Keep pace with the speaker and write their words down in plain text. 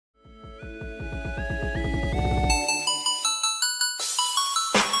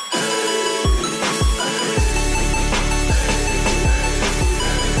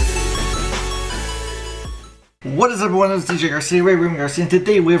What is everyone? It's DJ Garcia, Ray Room Garcia, and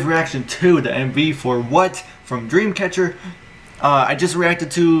today we have reaction to the MV for What from Dreamcatcher. I just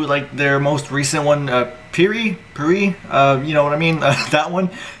reacted to like their most recent one, Piri, you know what I mean, that one.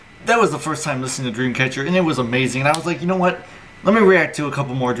 That was the first time listening to Dreamcatcher, and it was amazing. And I was like, you know what? Let me react to a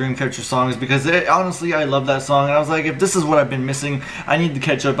couple more Dreamcatcher songs because honestly, I love that song. And I was like, if this is what I've been missing, I need to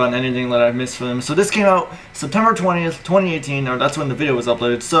catch up on anything that I've missed from them. So this came out September 20th, 2018, or that's when the video was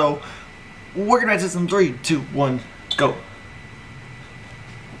uploaded. So we're gonna do some 3, 2, 1, go.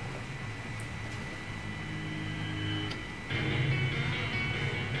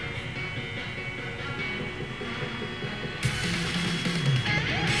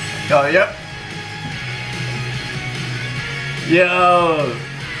 Oh, yep. Yo.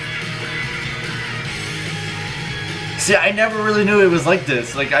 See, I never really knew it was like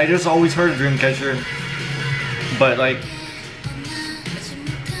this. Like, I just always heard of Dreamcatcher, but like.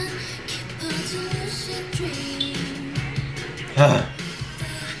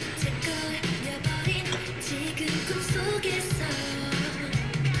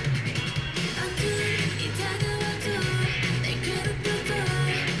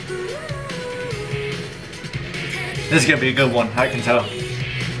 This is gonna be a good one, I can tell.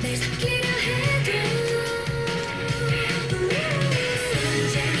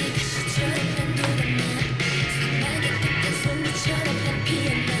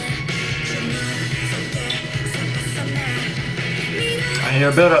 I hear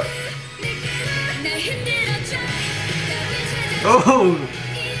a build up. Oh!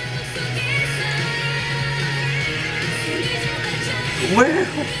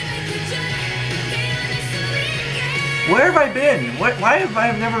 Where have I been? Why have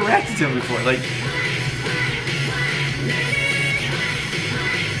I never reacted to him before? Like,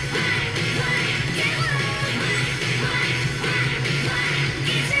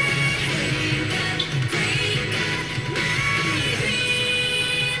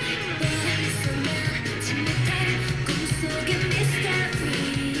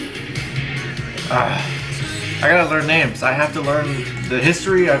 I gotta learn names. I have to learn the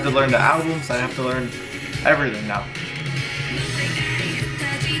history, I have to learn the albums, I have to learn everything now.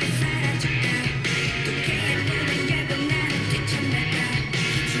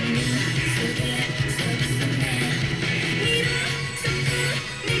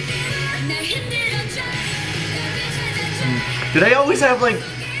 Do they always have like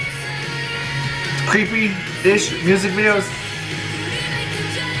creepy-ish music videos?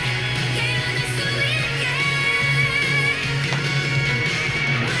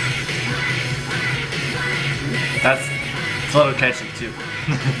 That's a little catchy too.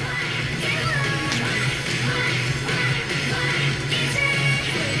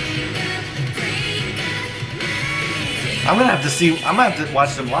 I'm gonna have to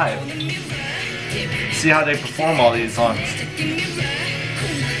watch them live. See how they perform all these songs.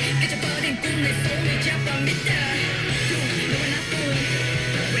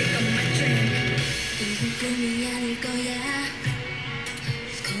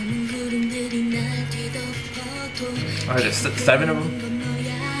 Alright, there's 7 of them.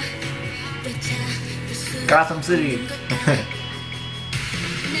 Gotham City.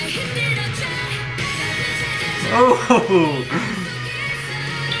 Oh!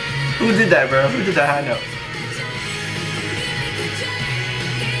 Who did that, bro? Who did that high note?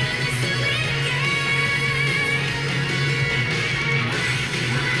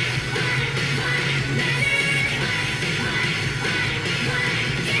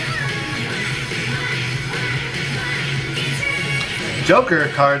 Joker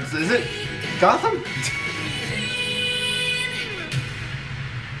cards, is it Gotham?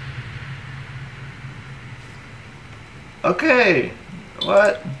 Okay,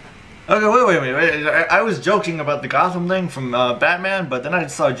 what? Okay, wait. I was joking about the Gotham thing from Batman, but then I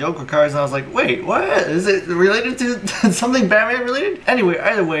saw Joker cards and I was like, wait, what? Is it related to something Batman related? Anyway,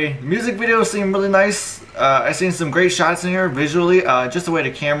 either way, the music video seemed really nice. I seen some great shots in here visually. Just the way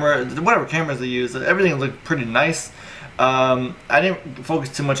the camera, whatever cameras they use, everything looked pretty nice. I didn't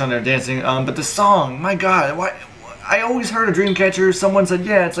focus too much on their dancing, but the song, my god, why? I always heard of Dreamcatcher. Someone said,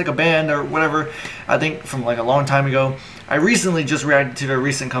 yeah, it's like a band or whatever. I think from like a long time ago. I recently just reacted to their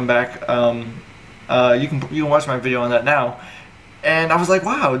recent comeback. You can watch my video on that now. And I was like,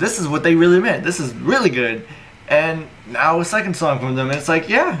 wow, this is what they really meant. This is really good. And now a second song from them, and it's like,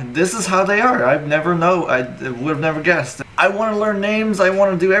 yeah, this is how they are. I would have never guessed. I want to learn names. I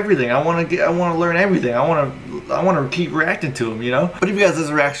want to do everything. I want to learn everything. I want to keep reacting to them, you know. But if you guys have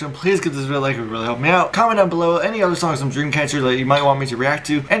a reaction, please give this video a like. It would really help me out. Comment down below any other songs from Dreamcatcher that you might want me to react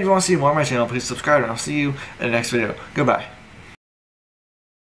to. And if you want to see more on my channel, please subscribe, and I'll see you in the next video. Goodbye.